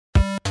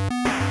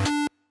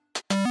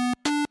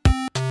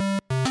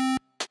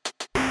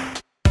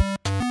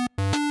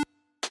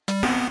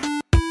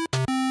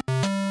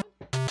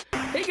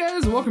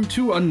guys, welcome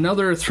to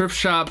another thrift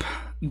shop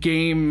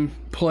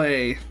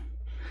gameplay.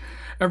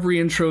 Every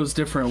intro is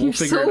different. We'll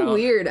figure it out. So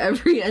weird.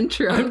 Every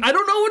intro. I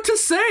don't know what to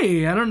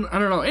say. I don't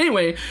know.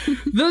 Anyway,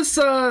 this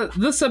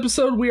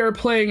episode we are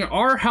playing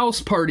Our House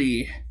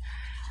Party,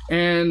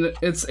 and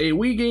it's a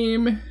Wii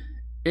game.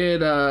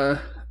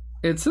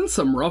 It's in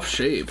some rough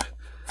shape.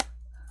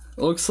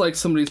 It looks like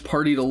somebody's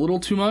partied a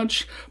little too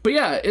much. But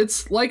yeah,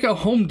 it's like a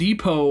Home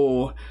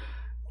Depot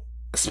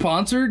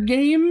sponsored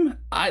game.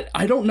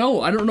 I don't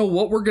know. I don't know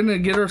what we're gonna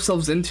get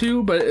ourselves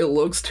into, but it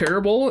looks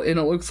terrible and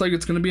it looks like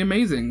it's gonna be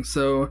amazing.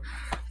 So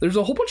there's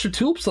a whole bunch of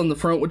tulips on the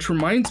front, which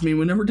reminds me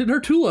we never did our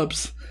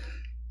tulips.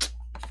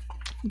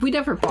 We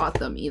never bought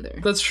them either.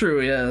 That's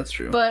true. Yeah, that's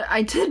true. But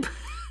I did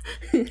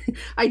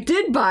I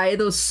did buy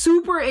those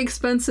super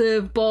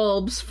expensive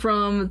bulbs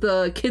from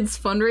the kids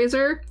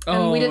fundraiser,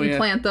 and we didn't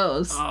plant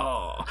those.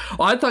 Oh,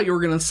 well, I thought you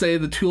were gonna say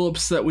the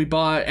tulips that we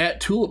bought at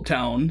Tulip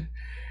Town.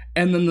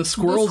 And then the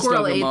squirrels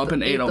dug them up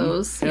and ate them.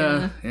 Those,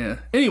 yeah.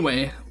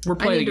 Anyway, we're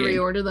playing a game. I need to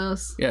reorder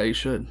those. Yeah, you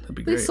should. That'd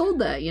be great. They sold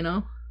that, you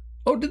know.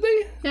 Oh, did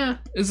they? Yeah.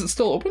 Is it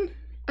still open?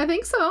 I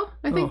think so.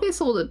 I think they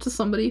sold it to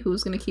somebody who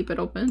was going to keep it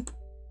open.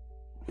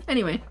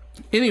 Anyway,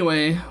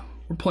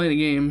 we're playing a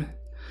game.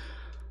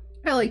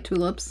 I like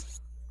tulips.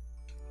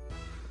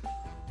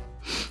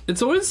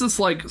 It's always this,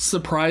 like,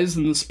 surprise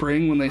in the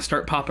spring when they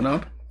start popping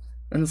up.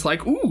 And it's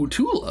like, ooh,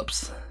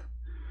 tulips.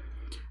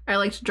 I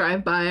like to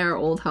drive by our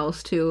old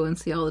house too and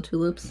see all the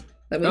tulips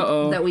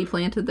that we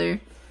planted there.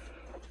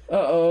 We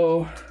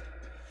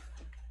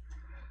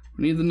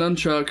need the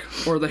nunchuck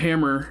or the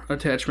hammer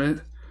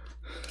attachment.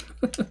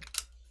 Do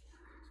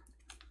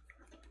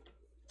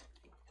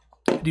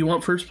you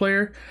want first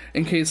player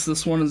in case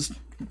this one is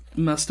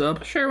messed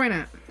up? Sure, why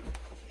not?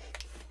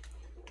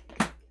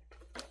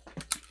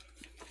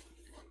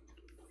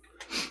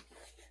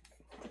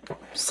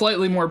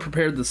 Slightly more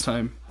prepared this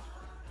time.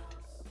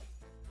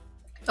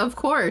 Of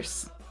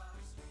course.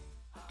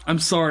 I'm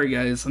sorry,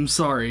 guys. I'm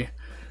sorry.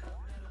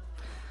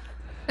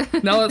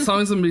 Now that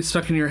song's gonna be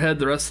stuck in your head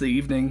the rest of the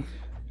evening.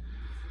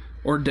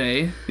 Or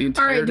day. The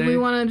entire day. Alright, do we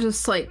want to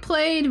just, like,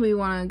 play? Do we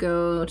want to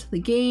go to the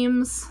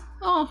games?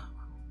 Oh.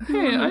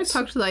 Hey,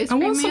 talk to the ice cream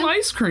man? I want some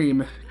ice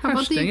cream. How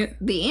about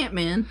the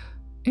Ant-Man?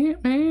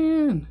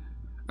 Ant-Man.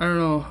 I don't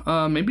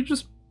know. Maybe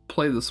just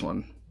play this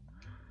one.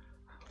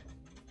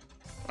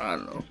 I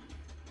don't know.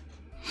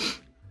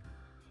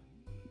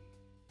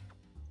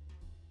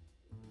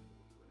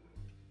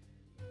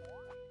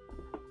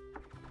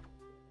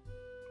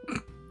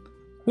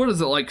 What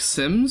is it, like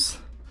Sims?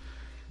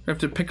 You have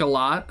to pick a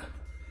lot.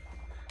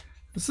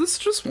 Is this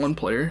just one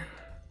player?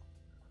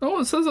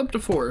 Oh, it says up to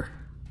 4.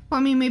 Well,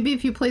 I mean, maybe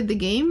if you played the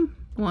game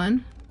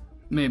one.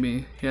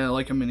 Maybe, yeah,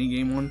 like a mini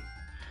game one.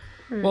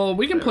 Well,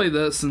 we can play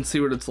this and see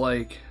what it's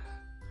like.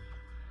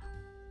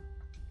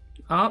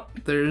 Oh,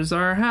 there's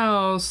our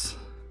house.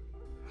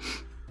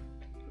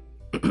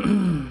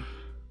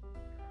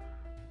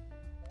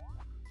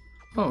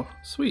 Oh,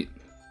 sweet.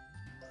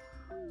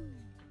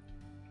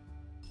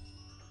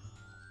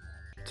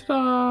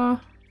 Ta-da!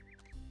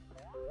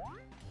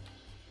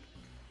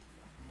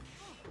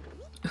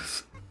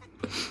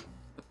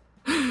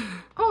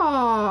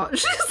 Oh,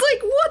 she's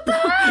like, what the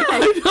heck?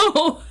 I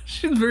know.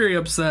 She's very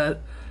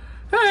upset.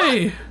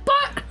 Hey,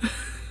 but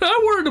I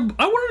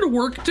wanted to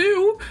work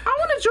too. I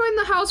want to join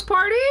the house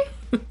party.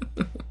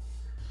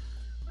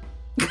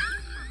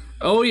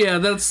 Oh yeah,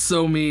 that's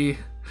so me.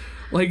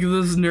 Like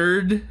this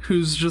nerd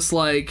who's just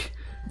like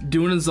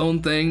doing his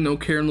own thing, no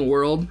care in the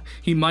world.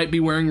 He might be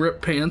wearing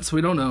ripped pants.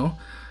 We don't know.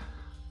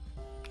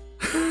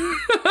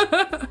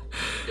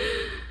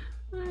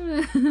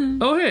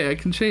 Oh hey, I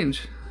can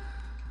change.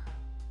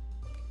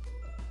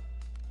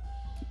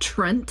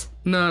 Trent?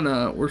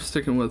 No, we're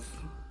sticking with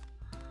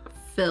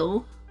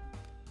Phil.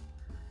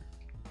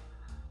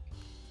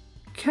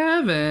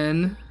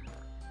 Kevin.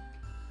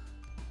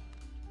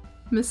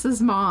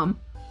 Mrs. Mom.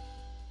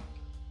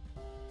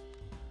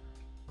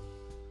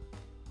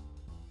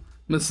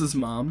 Mrs.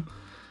 Mom.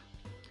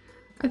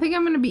 I think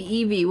I'm gonna be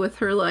Evie with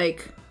her,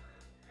 like,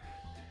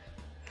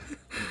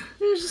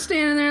 she's just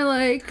standing there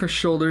like her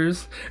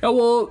shoulders. Oh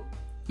well,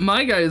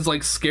 my guy is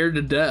like scared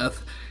to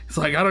death. He's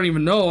like, I don't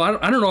even know.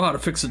 I don't know how to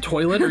fix a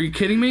toilet. Are you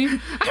kidding me? I don't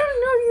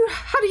know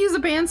how to use a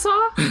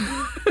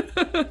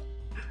bandsaw.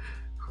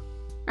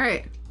 All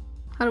right,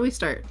 how do we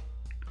start?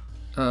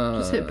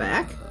 Just hit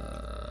back.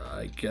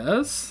 I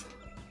guess.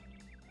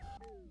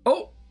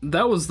 Oh,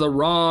 that was the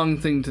wrong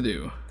thing to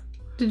do.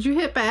 Did you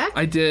hit back?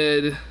 I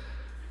did,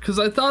 because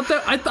I thought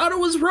it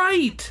was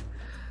right.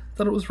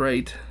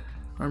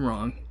 I'm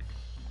wrong.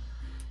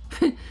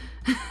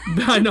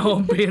 I know,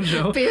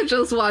 Banjo.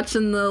 Banjo's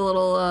watching the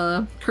little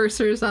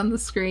cursors on the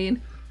screen.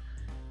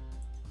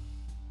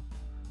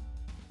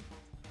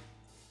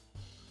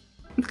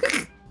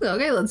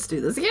 Okay, let's do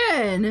this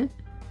again.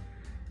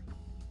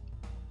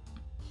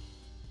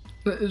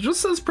 It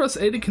just says press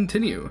A to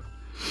continue.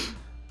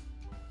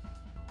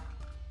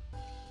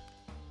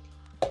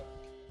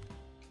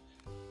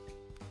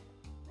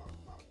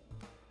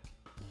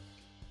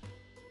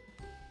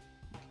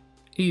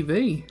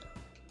 EV.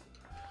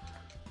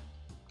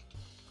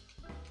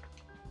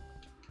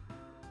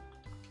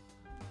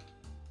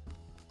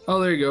 Oh,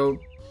 there you go.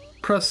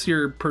 Press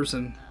your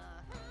person.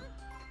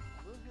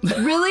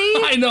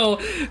 Really? I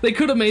know. They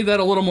could have made that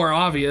a little more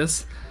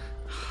obvious.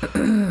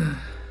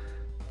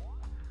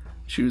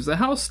 Choose the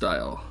house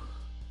style.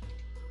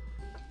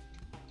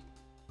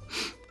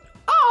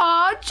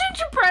 Aw,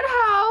 gingerbread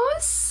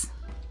house.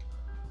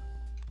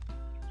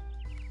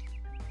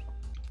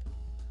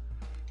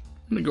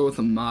 I'm gonna go with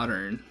a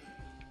modern.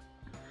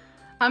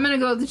 I'm gonna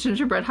go with the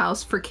gingerbread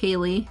house for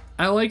Kaylee.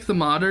 I like the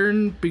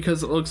modern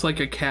because it looks like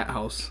a cat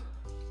house.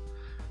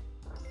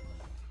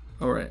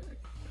 Alright.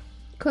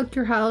 Click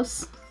your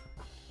house.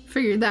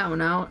 Figured that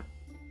one out.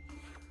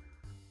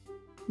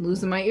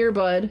 Losing my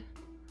earbud.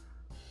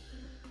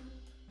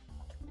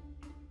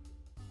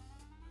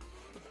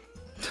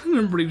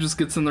 Everybody just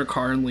gets in their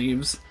car and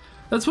leaves.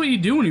 That's what you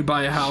do when you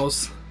buy a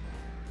house.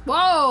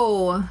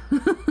 Whoa!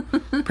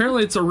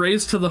 Apparently it's a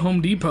race to the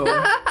Home Depot.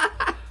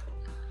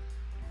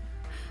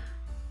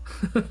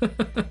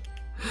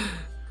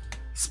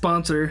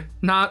 Sponsor.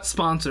 Not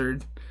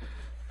sponsored.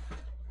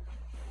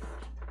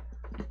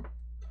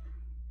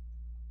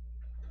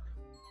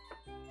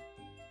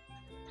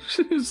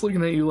 She's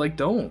looking at you like,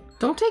 don't.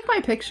 Don't take my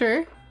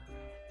picture.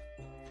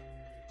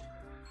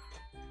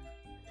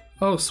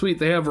 Oh, sweet.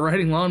 They have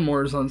riding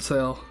lawnmowers on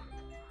sale.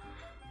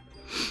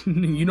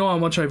 You know how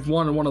much I've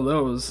wanted one of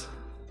those.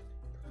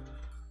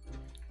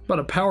 About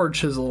a power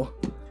chisel.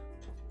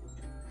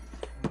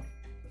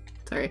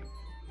 Sorry.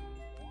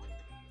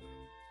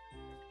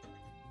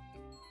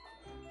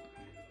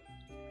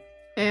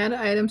 Add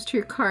items to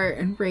your cart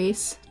and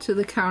race to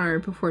the counter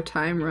before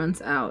time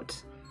runs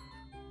out.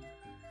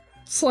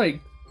 It's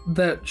like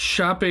that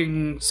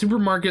shopping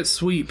supermarket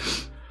sweep,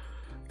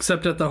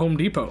 except at the Home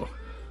Depot.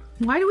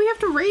 Why do we have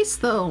to race,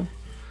 though?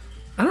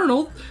 I don't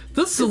know.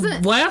 This is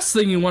the last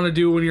thing you want to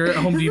do when you're at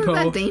Home Depot.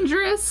 Isn't that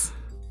dangerous?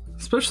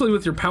 Especially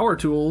with your power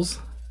tools.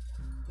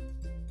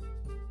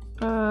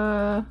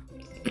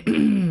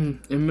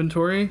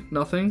 Inventory?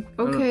 Nothing?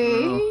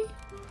 Okay.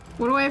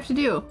 What do I have to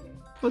do?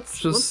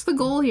 What's the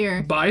goal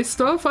here? Buy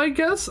stuff, I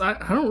guess? I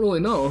don't really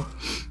know.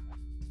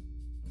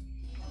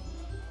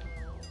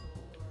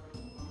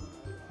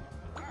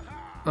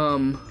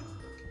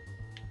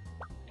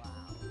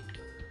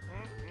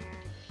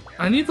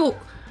 I need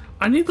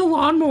the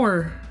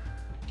lawnmower.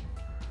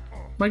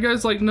 My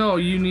guy's like, no,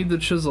 you need the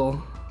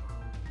chisel.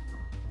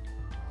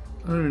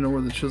 I don't even know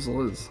where the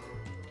chisel is.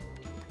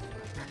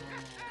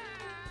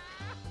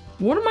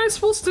 What am I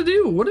supposed to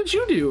do? What did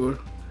you do?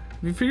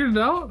 Have you figured it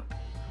out?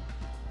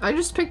 I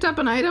just picked up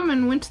an item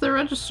and went to the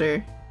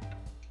register.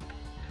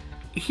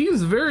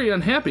 He's very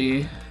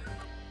unhappy.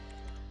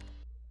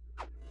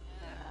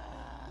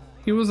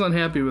 He was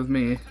unhappy with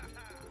me.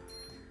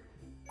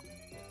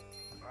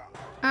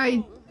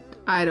 I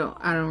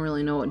don't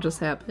really know what just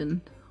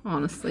happened,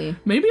 honestly.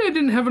 Maybe I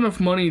didn't have enough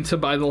money to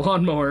buy the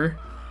lawnmower.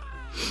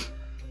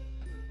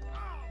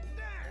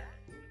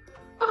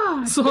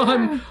 Oh,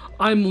 so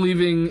I'm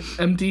leaving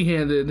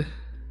empty-handed.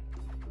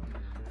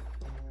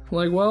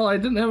 Like, well, I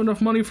didn't have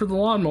enough money for the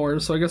lawnmower,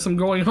 so I guess I'm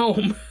going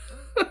home.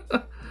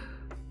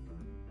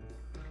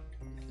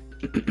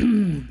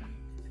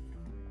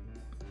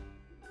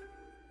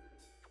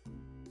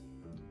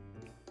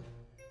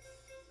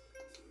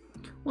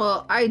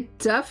 Well, I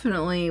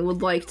definitely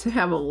would like to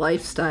have a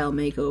lifestyle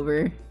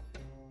makeover.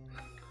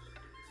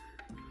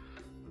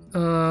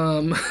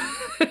 I'm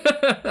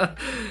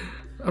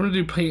gonna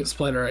do paint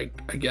splatter, I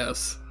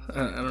guess. I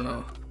don't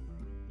know.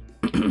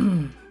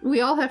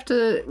 We all have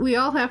to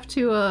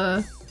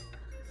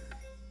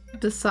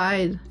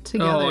decide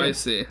together. Oh, I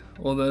see.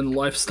 Well then,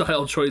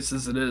 lifestyle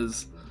choices it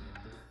is.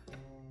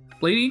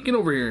 Lady, get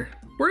over here.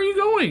 Where are you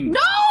going?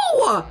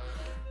 No!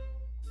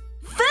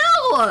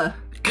 Phil!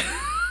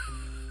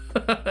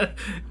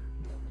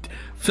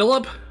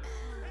 Philip?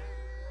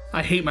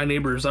 I hate my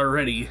neighbors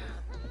already.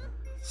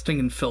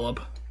 Stinking Philip.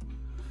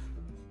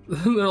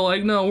 They're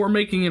like, no, we're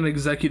making an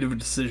executive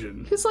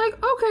decision. He's like,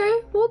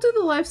 okay, we'll do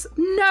the lives.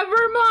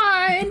 Never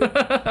mind.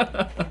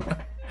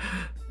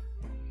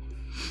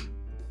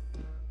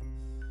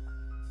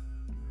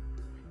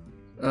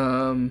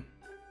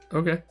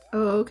 Okay.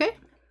 Okay.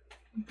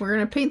 We're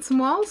gonna paint some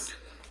walls.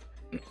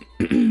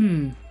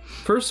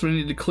 First, we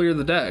need to clear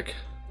the deck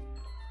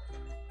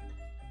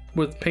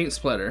with paint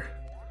splatter.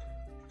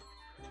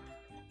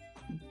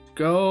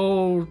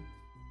 Go.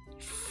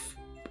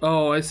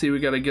 Oh, I see. We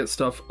gotta get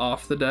stuff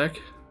off the deck,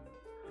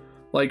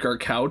 like our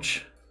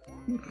couch.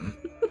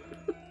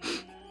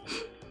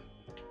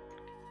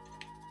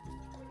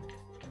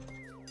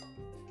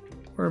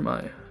 Where am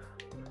I?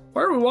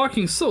 Why are we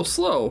walking so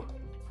slow?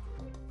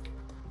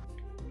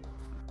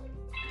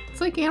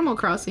 It's like Animal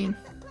Crossing.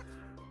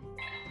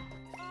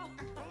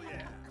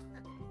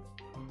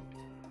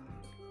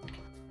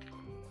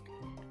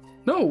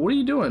 No, what are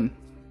you doing?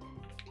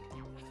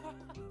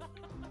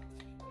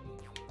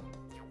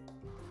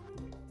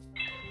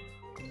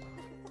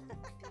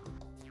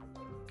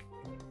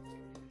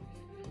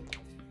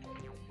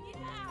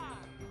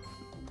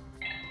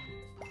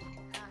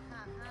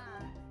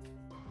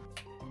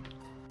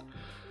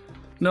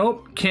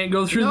 Nope, can't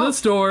go through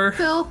this door.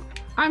 Phil,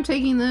 I'm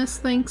taking this,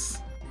 thanks.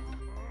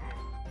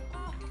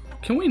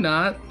 Can we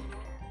not?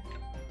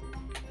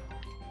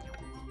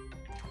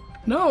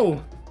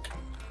 No!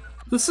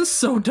 This is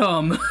so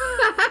dumb.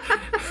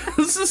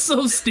 This is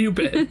so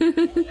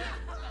stupid.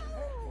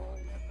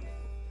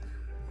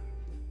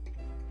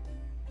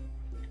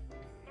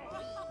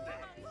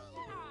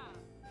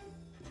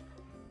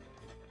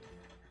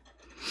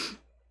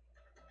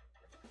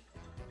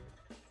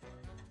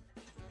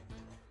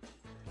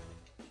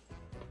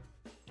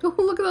 Oh,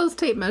 look at those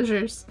tape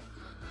measures.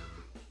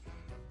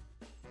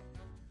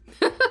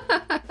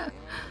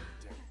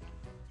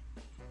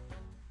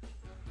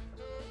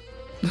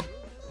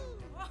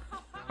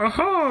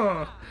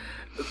 Aha!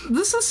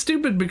 This is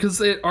stupid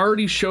because it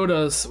already showed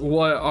us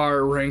what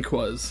our rank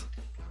was.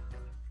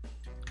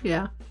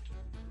 Yeah.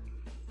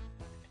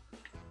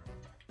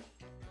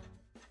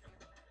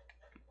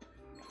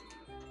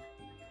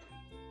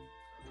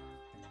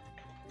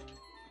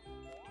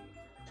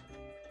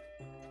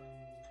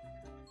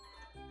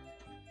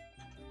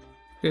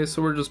 Okay,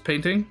 so we're just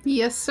painting?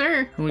 Yes,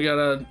 sir. And we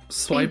gotta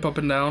swipe up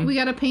and down? We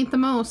gotta paint the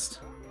most.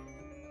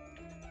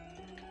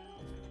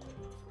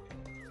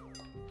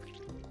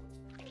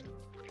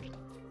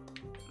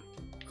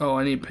 Oh,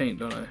 I need paint,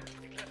 don't I?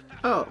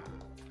 Oh.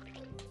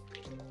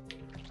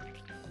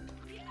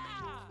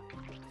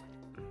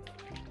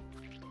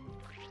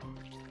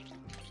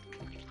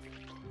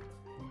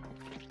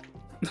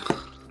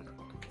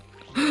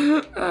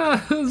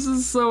 This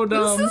is so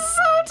dumb. This is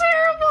so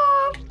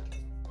terrible!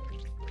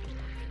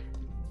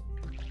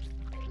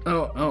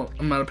 Oh,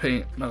 I'm out of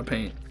paint. I'm out of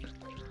paint.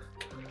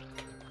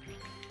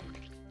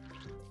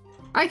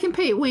 I can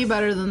paint way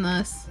better than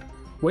this.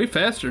 Way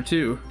faster,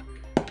 too.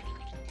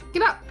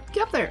 Get up!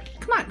 Get up there!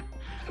 Come on!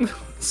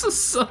 This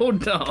is so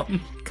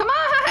dumb. Come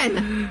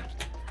on!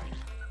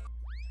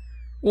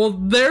 Well,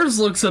 theirs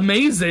looks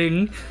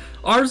amazing.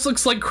 Ours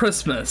looks like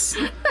Christmas.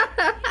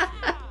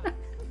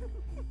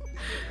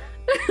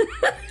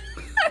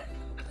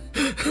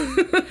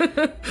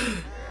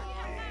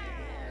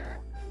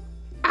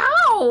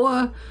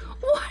 Ow!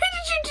 Why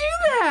did you do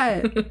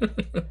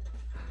that?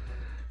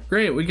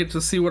 Great, we get to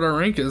see what our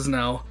rank is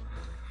now.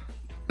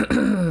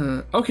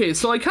 Okay,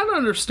 so I kind of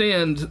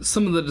understand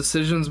some of the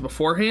decisions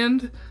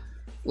beforehand.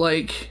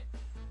 Like,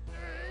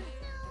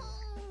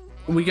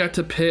 we got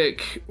to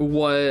pick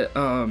what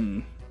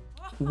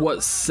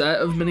set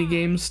of mini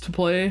games to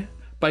play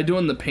by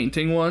doing the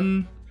painting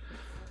one.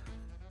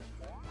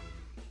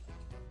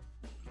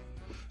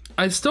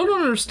 I still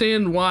don't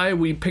understand why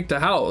we picked a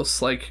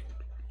house. Like,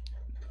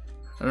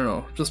 I don't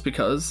know, just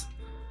because.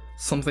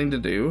 Something to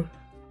do.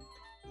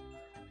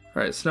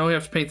 Alright, so now we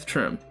have to paint the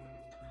trim.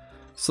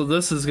 So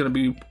this is gonna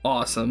be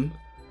awesome.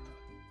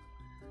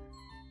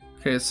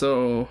 Okay,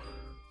 so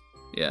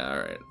yeah,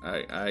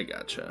 alright, I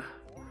gotcha.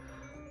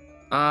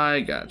 I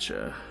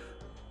gotcha.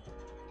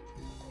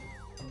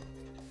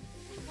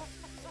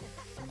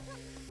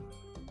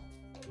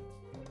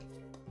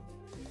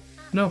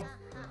 No.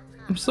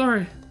 I'm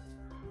sorry.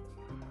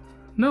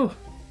 No.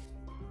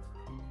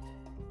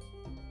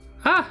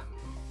 Ah!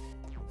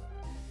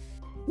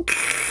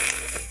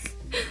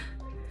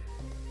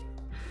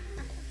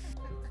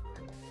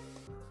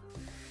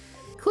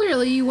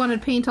 Clearly you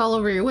wanted paint all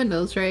over your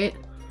windows, right?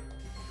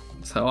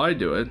 That's how I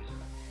do it.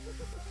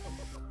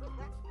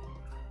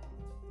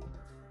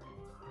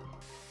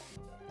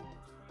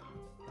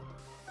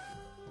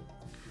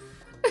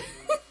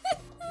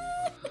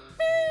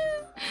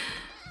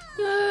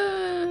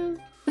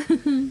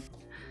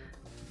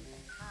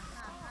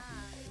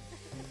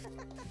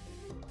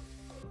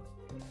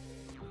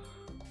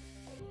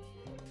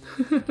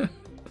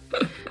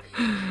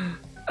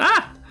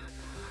 Ah!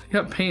 I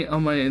got paint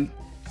on my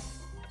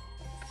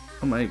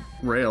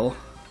rail.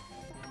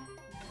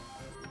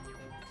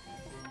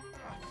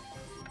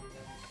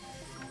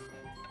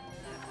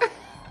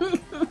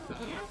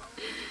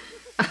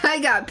 I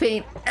got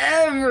paint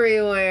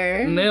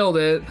everywhere. Nailed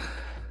it.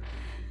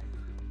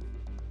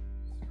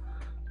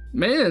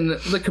 Man,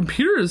 the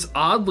computer is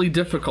oddly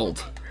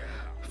difficult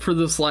for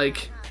this,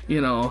 like,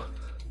 you know,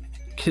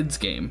 kids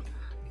game.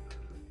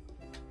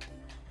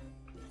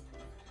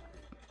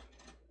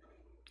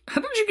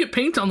 How did you get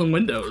paint on the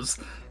windows?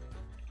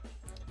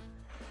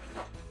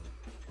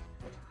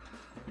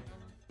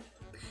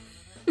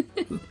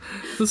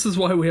 This is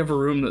why we have a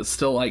room that's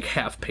still, like,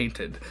 half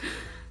painted.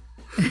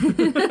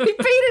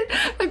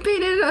 I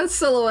painted a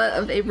silhouette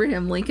of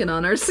Abraham Lincoln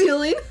on our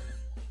ceiling.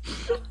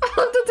 I'll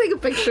have to take a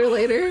picture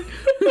later.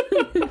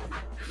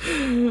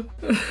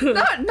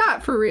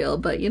 not for real,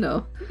 but you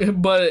know.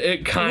 But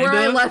it kind of.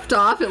 Where I left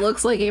off, it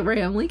looks like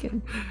Abraham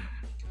Lincoln.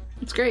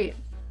 It's great.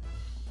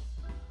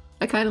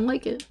 I kind of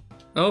like it.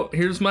 Oh,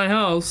 here's my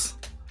house.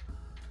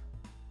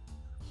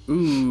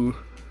 Ooh.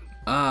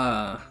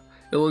 Ah.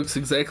 It looks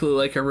exactly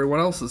like everyone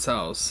else's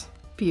house.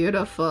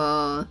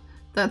 Beautiful.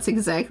 That's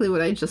exactly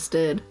what I just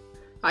did.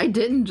 I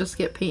didn't just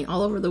get paint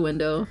all over the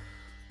window.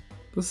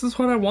 This is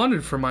what I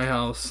wanted for my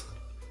house.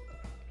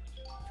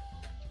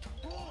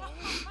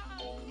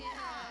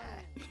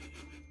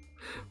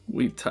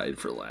 We tied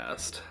for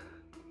last.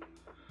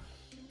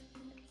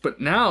 But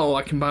now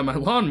I can buy my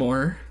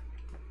lawnmower.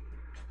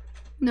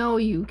 No,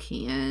 you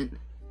can't.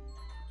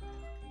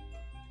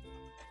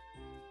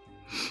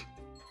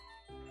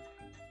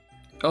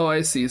 Oh,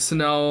 I see. So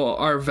now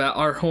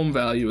our home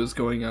value is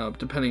going up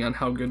depending on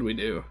how good we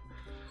do.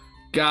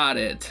 Got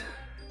it.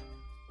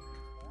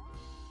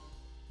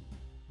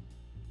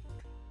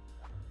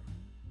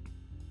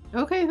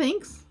 Okay,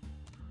 thanks.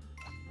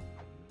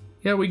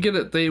 Yeah, we get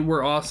it. They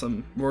were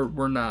awesome.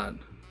 We're not.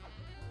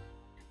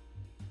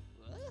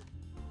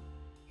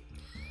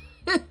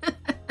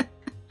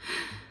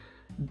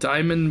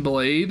 Diamond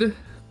blade?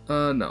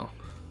 No.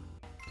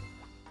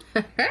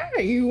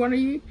 you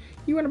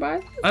wanna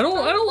buy? I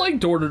don't like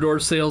door-to-door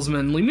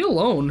salesmen. Leave me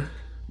alone.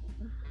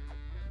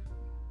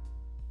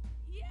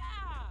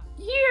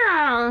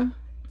 Yeah.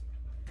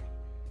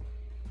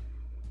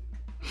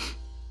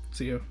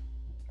 See you.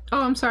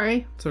 Oh, I'm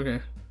sorry. It's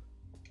okay.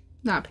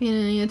 Not paying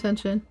any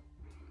attention.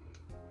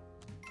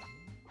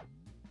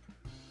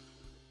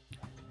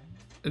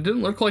 It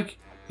didn't look like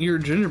your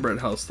gingerbread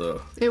house,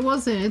 though. It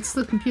wasn't. It's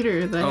the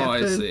computer that I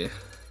have to see.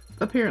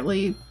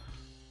 Apparently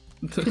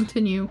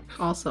continue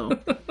also.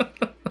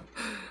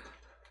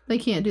 They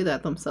can't do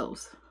that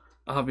themselves.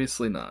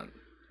 Obviously not.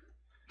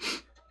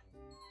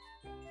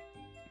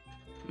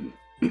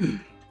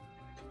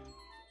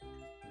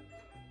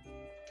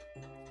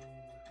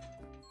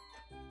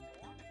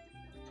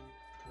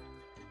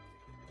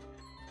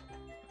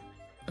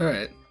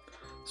 Alright.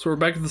 So we're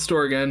back at the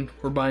store again.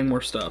 We're buying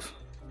more stuff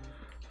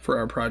for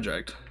our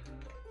project.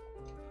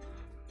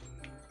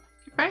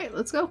 Alright,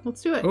 let's go.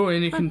 Let's do it. Oh,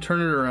 and you can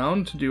turn it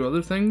around to do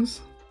other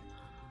things?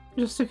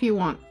 Just if you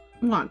want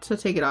to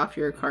take it off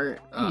your cart,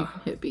 you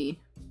can hit B.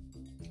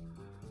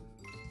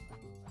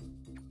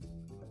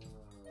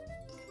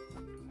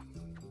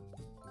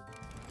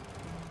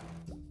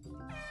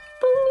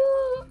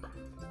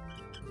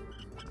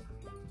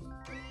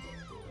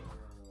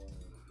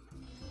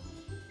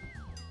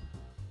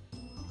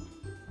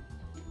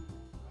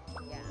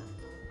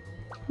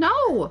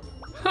 No!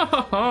 Ha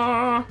ha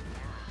ha!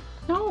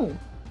 No!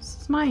 This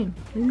is mine.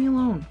 Leave me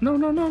alone. No,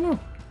 no, no, no.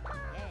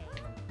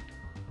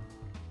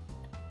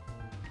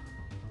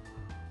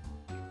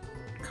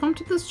 Come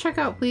to this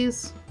checkout,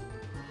 please.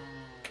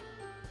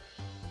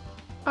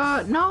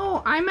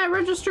 No, I'm at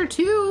register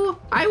 2.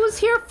 I was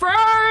here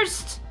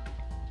first!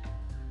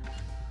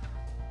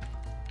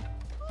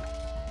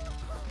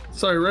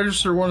 Sorry,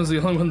 register 1 is the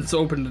only one that's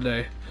open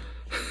today.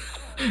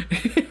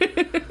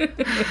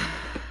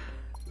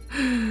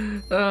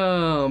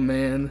 Oh,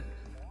 man.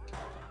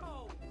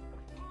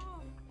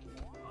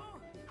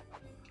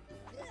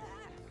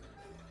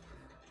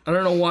 I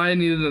don't know why I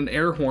needed an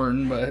air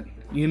horn, but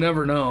you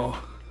never know.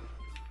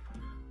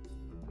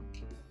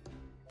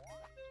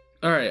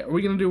 Alright, are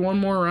we gonna do one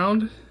more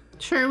round?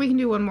 Sure, we can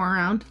do one more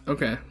round.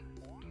 Okay.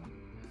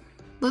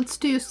 Let's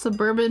do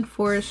suburban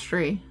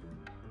forestry.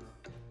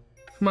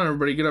 Come on,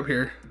 everybody, get up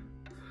here.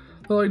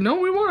 They're like, no,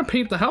 we want to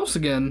paint the house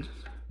again.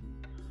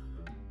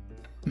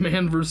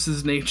 Man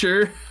versus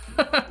nature.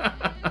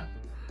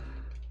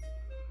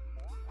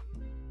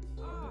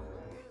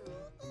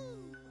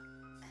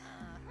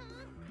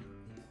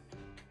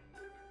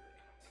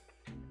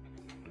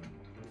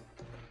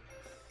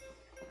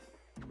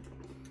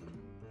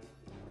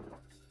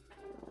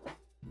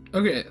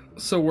 Okay,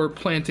 so we're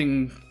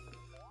planting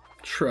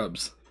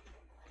shrubs.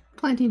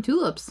 Planting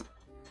tulips.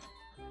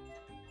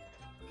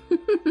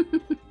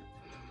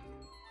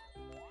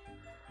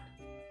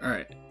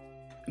 Alright.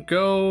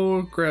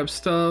 Go grab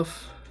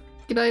stuff.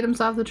 Get items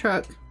off the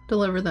truck.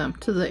 Deliver them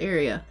to the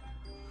area.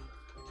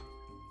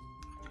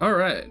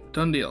 Alright,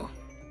 done deal.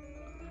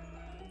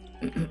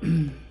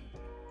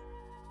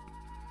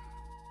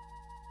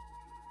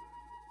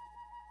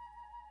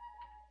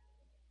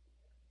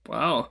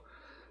 Wow.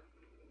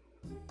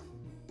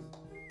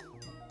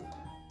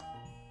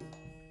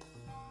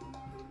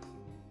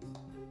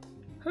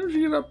 How did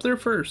you get up there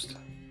first?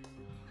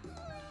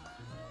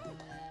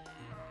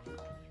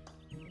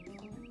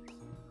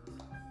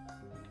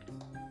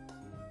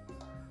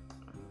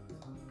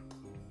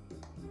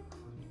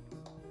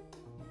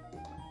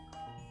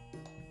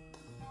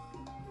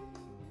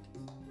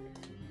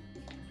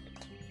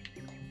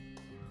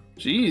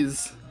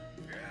 Jeez.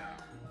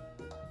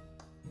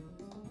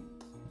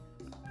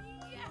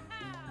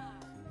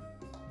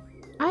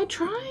 I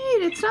tried.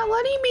 It's not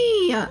letting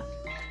me.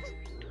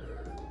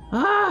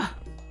 Ah.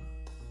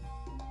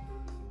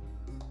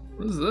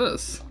 What is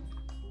this?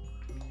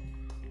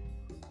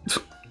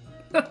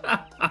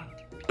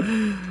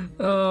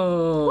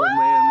 Oh, Woo!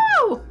 man.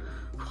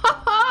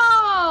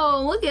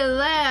 Whoa! Look at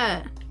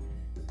that.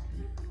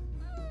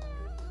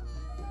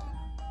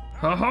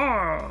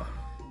 Haha!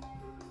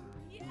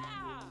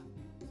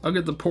 I'll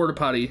get the porta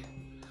potty.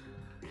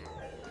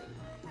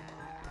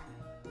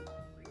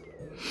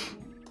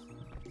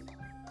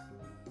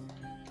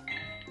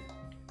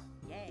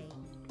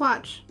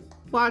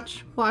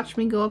 Watch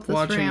me go up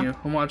this ramp.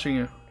 I'm watching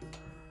you.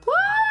 Woo!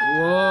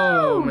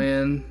 Whoa,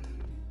 man.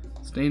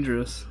 It's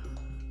dangerous.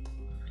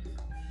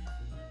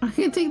 I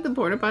can take the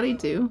porta potty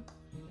too.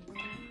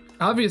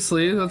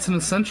 Obviously, that's an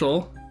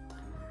essential.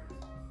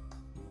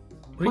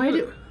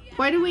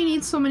 Why do we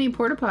need so many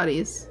porta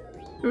potties?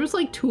 There was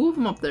like 2 of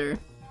them up there.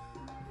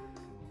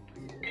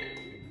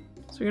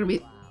 So we're gonna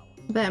be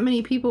that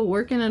many people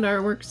working at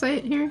our work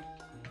site here?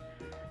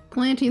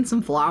 Planting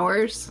some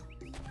flowers.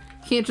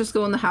 Can't just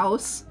go in the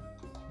house.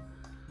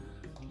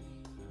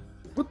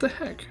 What the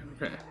heck?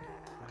 Okay.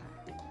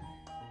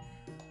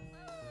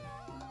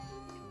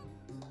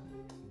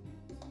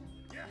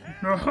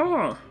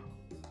 Aha!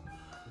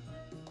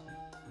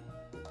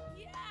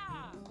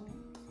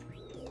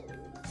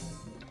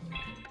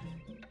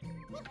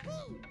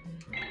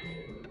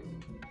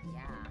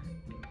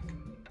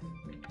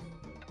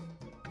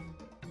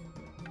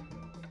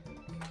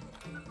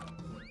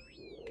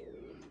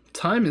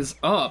 Time is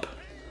up.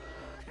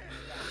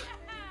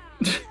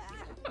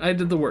 I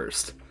did the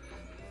worst.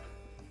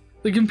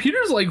 The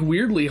computer's like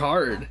weirdly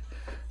hard.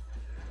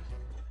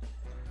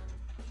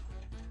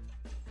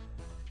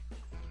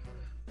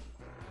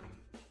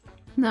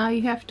 Now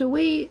you have to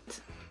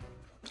wait.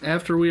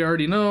 After we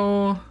already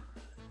know.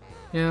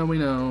 Yeah, we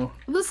know.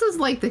 This is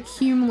like the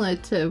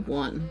cumulative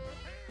one.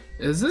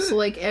 Is it? So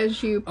like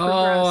as you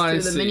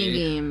progress through the mini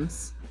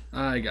games.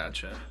 I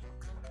gotcha.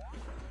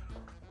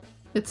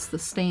 It's the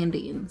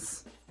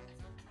standings.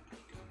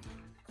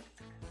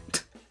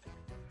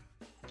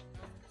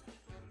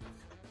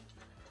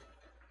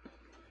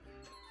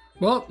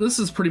 Well, this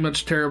is pretty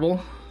much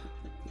terrible.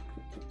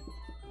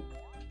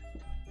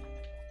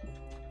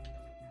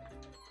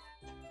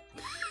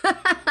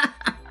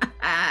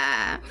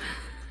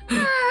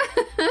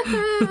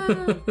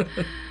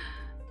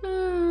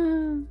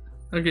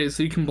 Okay,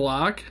 so you can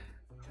block.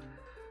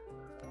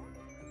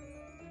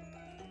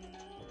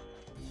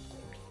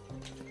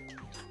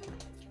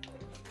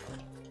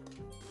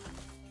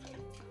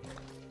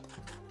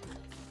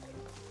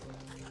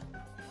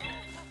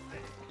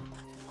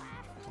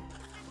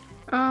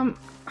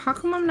 How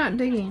come I'm not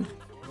digging?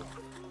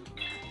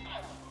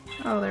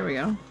 Oh, there we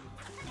go.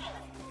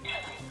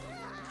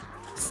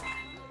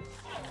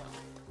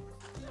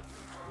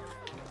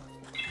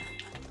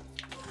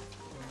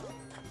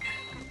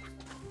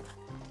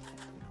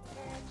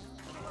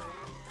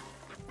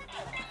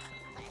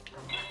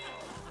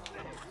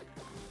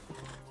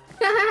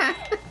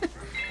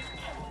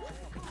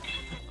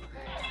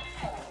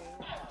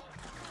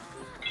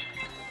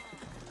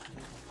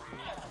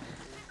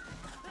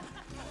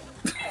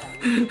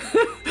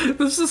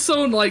 This is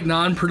so like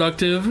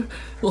non-productive.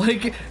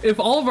 Like if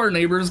all of our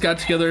neighbors got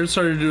together and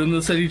started doing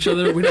this at each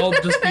other, we'd all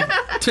just be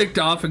ticked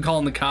off and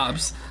calling the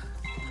cops.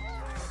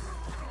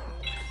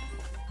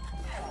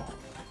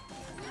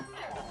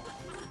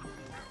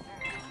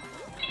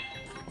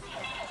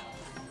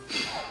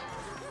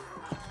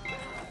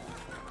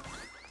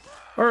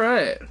 All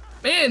right,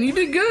 man, you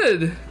did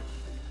good.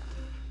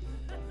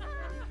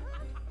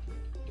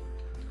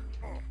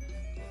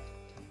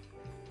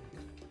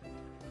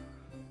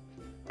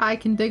 I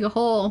can dig a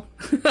hole.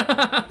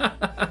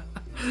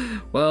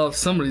 Well, if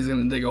somebody's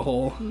gonna dig a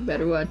hole. You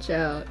better watch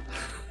out.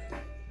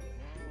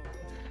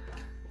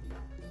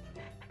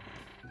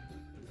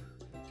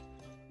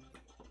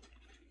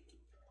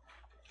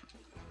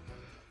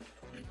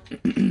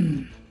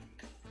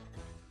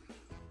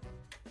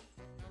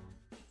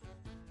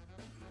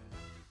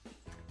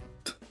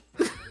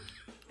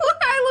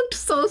 I looked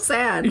so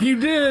sad. You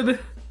did.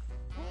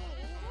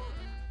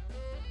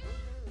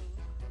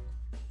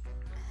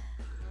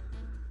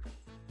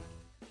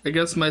 I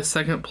guess my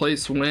second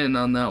place win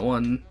on that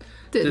one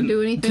didn't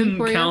do anything didn't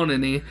for count you?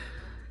 any.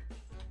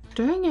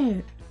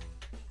 Dang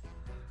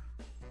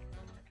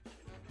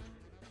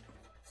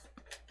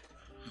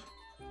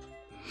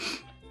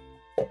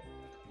it.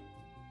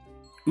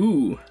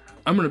 Ooh,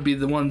 I'm gonna be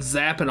the one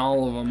zapping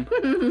all of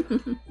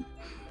them.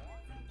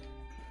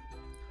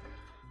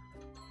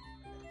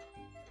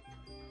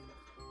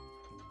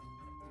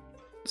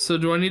 So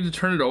do I need to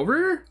turn it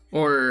over?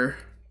 Or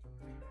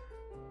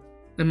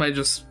am I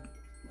just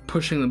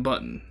pushing the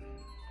button?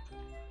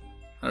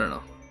 I don't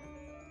know.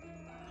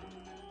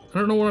 I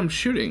don't know what I'm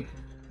shooting.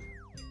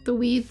 The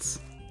weeds.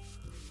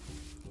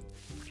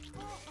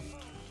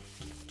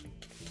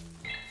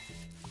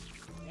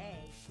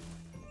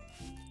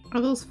 Are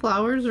those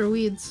flowers or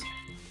weeds?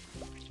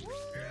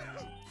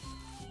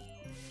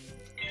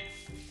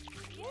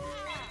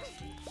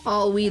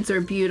 All weeds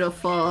are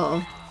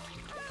beautiful.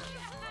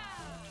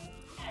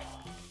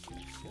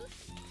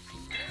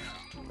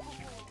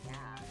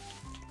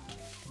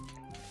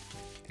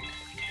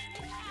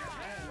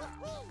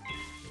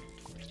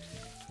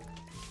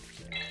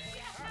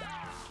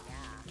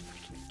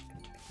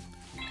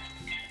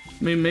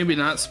 I mean, maybe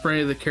not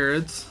spray the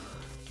carrots.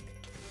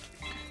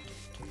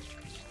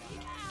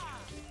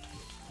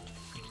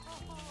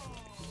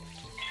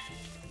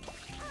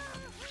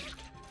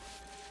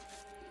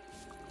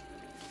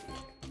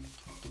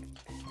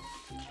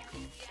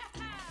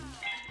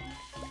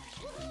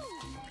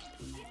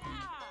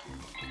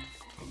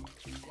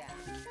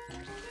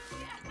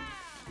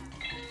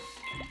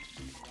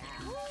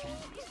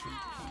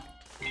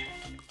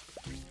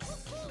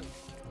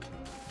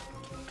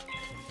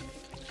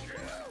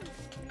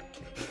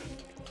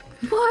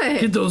 What?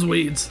 Get those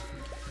weeds.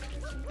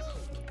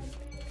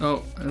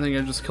 Oh, I think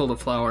I just killed a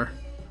flower.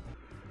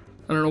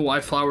 I don't know why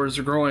flowers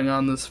are growing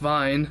on this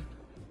vine.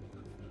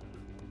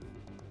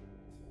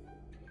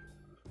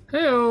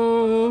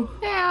 Heyo!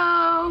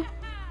 Heyo!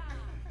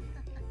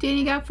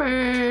 Danny got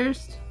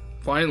first.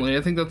 Finally,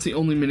 I think that's the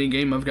only mini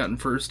game I've gotten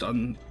first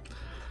on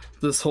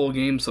this whole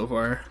game so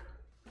far.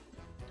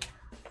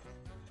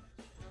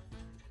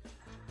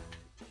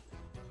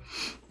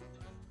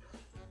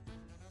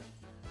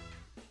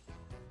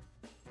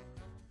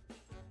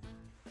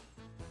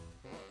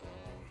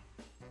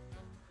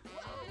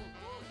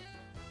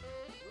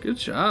 Good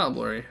job,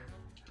 Lori.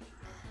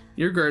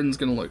 Your garden's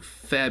gonna look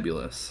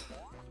fabulous.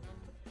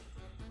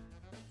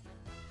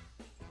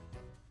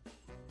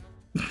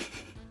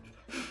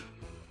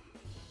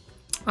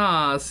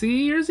 Ah,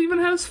 see, yours even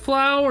has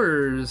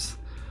flowers.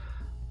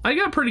 I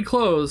got pretty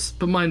close,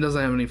 but mine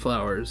doesn't have any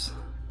flowers.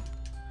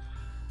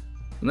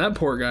 And that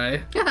poor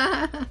guy.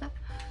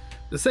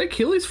 Is that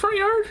Keely's front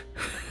yard?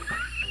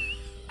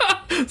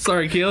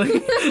 Sorry,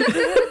 Keely.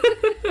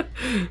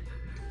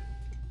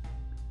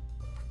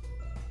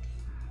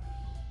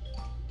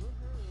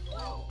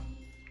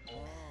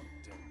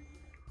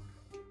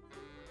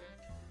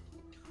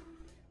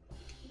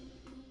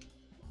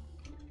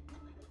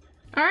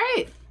 All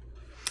right.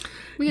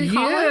 We gonna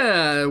call it?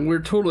 Yeah, we're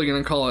totally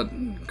gonna call it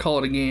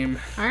a game.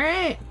 All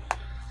right.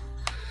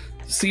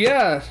 So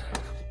yeah,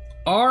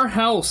 our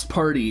house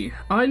party.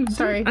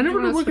 Sorry. I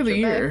never did look at the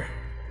year.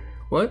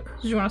 What?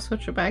 Did you want to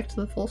switch it back to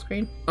the full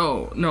screen?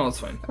 Oh no, it's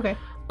fine. Okay.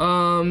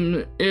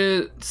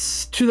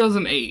 It's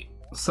 2008.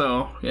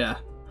 So yeah,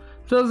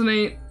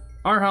 2008.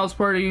 Our house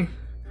party.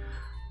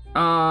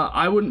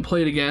 I wouldn't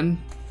play it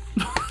again.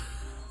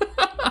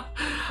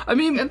 I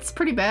mean, it's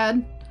pretty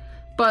bad,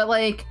 but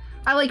like.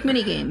 I like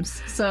mini games,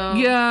 so...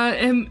 Yeah,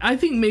 and I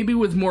think maybe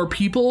with more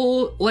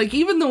people, like,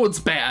 even though it's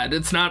bad,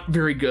 it's not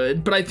very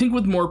good, but I think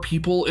with more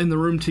people in the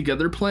room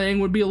together playing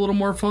would be a little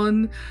more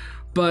fun.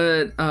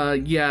 But,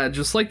 yeah,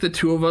 just like the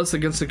two of us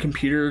against a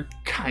computer,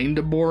 kind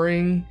of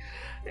boring.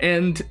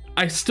 And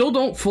I still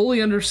don't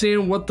fully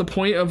understand what the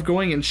point of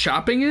going and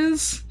shopping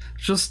is.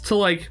 Just to,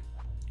 like,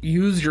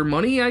 use your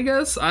money, I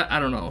guess?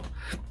 I don't know.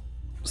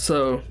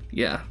 So,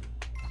 yeah.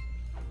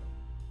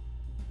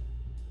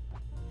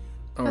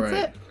 That's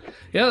it.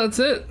 Yeah, that's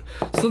it.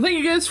 So thank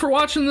you guys for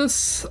watching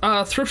this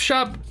thrift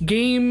shop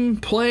game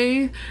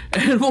play,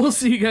 and we'll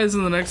see you guys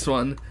in the next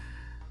one.